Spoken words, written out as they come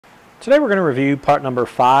Today we're going to review part number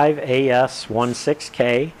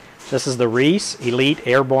 5AS16K. This is the Reese Elite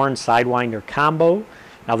Airborne Sidewinder Combo.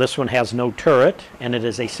 Now this one has no turret and it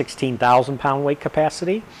is a 16,000 pound weight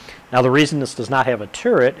capacity. Now the reason this does not have a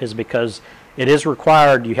turret is because it is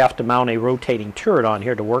required you have to mount a rotating turret on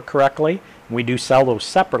here to work correctly. We do sell those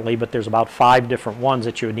separately, but there's about 5 different ones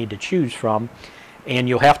that you would need to choose from, and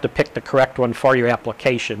you'll have to pick the correct one for your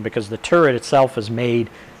application because the turret itself is made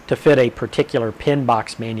to fit a particular pin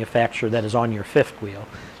box manufacturer that is on your fifth wheel.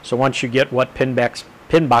 So once you get what pin box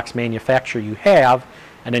manufacturer you have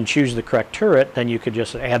and then choose the correct turret, then you could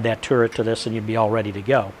just add that turret to this and you'd be all ready to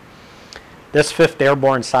go. This 5th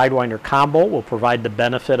Airborne Sidewinder Combo will provide the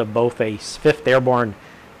benefit of both a 5th Airborne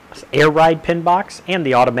air ride pin box and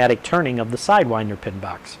the automatic turning of the Sidewinder pin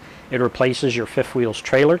box. It replaces your fifth wheel's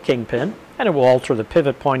trailer kingpin, and it will alter the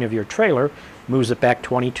pivot point of your trailer, moves it back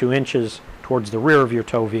 22 inches towards the rear of your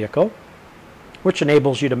tow vehicle, which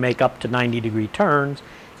enables you to make up to 90-degree turns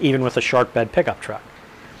even with a short bed pickup truck.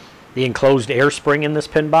 The enclosed air spring in this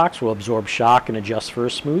pin box will absorb shock and adjust for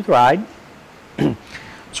a smooth ride.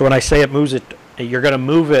 So when I say it moves it, you're going to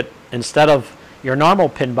move it instead of your normal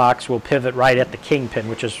pin box will pivot right at the kingpin,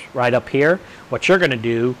 which is right up here. What you're going to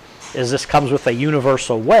do is this comes with a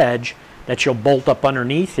universal wedge that you'll bolt up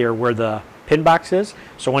underneath here where the pin box is.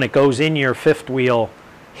 So when it goes in your fifth wheel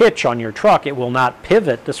hitch on your truck, it will not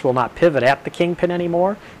pivot. This will not pivot at the kingpin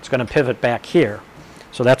anymore. It's going to pivot back here.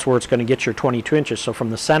 So that's where it's going to get your 22 inches. So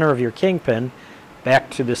from the center of your kingpin back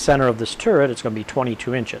to the center of this turret, it's going to be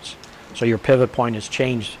 22 inches. So your pivot point is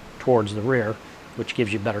changed towards the rear, which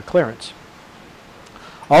gives you better clearance.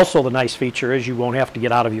 Also, the nice feature is you won't have to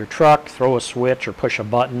get out of your truck, throw a switch, or push a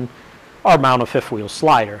button, or mount a fifth wheel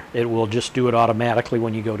slider. It will just do it automatically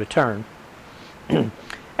when you go to turn.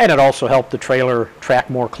 And it also helps the trailer track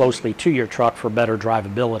more closely to your truck for better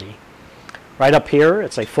drivability. Right up here,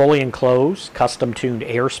 it's a fully enclosed, custom-tuned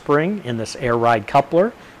air spring in this air ride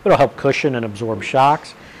coupler. It'll help cushion and absorb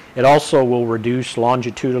shocks. It also will reduce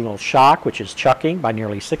longitudinal shock, which is chucking, by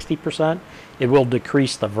nearly 60%. It will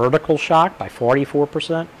decrease the vertical shock by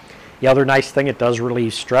 44%. The other nice thing, it does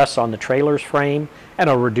relieve stress on the trailer's frame, and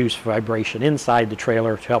it'll reduce vibration inside the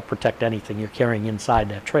trailer to help protect anything you're carrying inside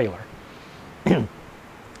that trailer.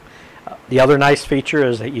 The other nice feature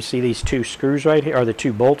is that you see these 2 screws right here, or the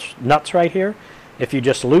 2 nuts right here. If you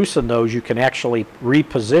just loosen those, you can actually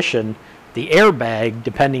reposition the airbag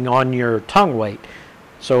depending on your tongue weight.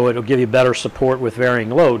 So it'll give you better support with varying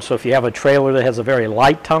loads. So if you have a trailer that has a very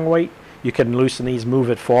light tongue weight, you can loosen these, move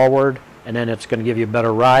it forward, and then it's going to give you a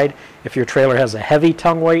better ride. If your trailer has a heavy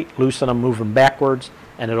tongue weight, loosen them, move them backwards,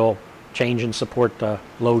 and it'll change and support the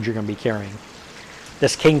load you're going to be carrying.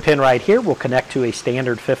 This kingpin right here will connect to a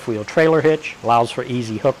standard fifth wheel trailer hitch, allows for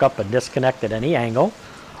easy hookup and disconnect at any angle.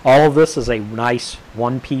 All of this is a nice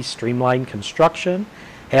one-piece streamlined construction.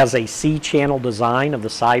 Has a C-channel design of the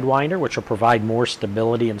Sidewinder, which will provide more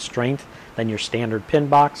stability and strength than your standard pin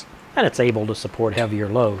box, and it's able to support heavier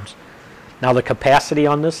loads. Now the capacity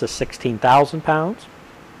on this is 16,000 pounds.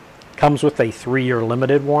 Comes with a 3-year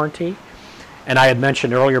limited warranty. And I had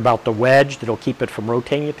mentioned earlier about the wedge that'll keep it from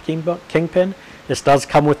rotating at the kingpin. This does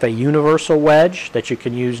come with a universal wedge that you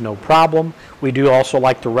can use no problem. We do also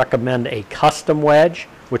like to recommend a custom wedge,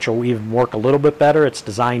 which will even work a little bit better. It's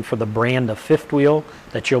designed for the brand of fifth wheel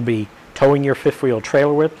that you'll be towing your fifth wheel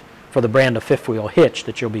trailer with, for the brand of fifth wheel hitch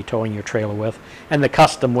that you'll be towing your trailer with. And the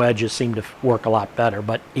custom wedges seem to work a lot better,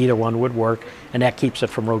 but either one would work, and that keeps it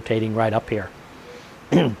from rotating right up here.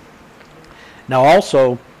 Now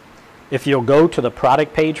also, if you'll go to the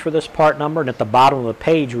product page for this part number, and at the bottom of the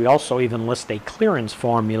page we also even list a clearance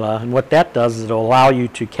formula, and what that does is it'll allow you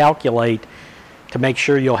to calculate to make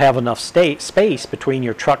sure you'll have enough space between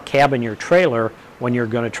your truck cab and your trailer when you're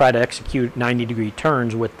going to try to execute 90-degree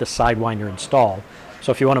turns with the Sidewinder installed.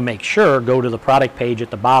 So if you want to make sure, go to the product page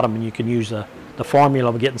at the bottom and you can use the formula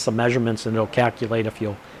of getting some measurements, and it'll calculate if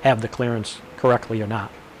you'll have the clearance correctly or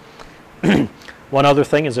not. One other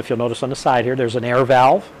thing is, if you'll notice on the side here, there's an air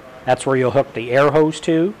valve. That's where you'll hook the air hose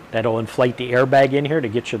to. That'll inflate the airbag in here to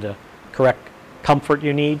get you the correct comfort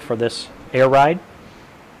you need for this air ride.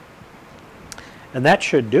 And that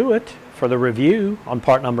should do it for the review on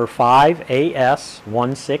part number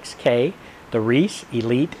 5AS16K, the Reese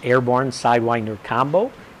Elite Airborne Sidewinder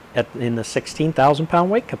Combo in the 16,000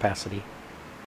 pound weight capacity.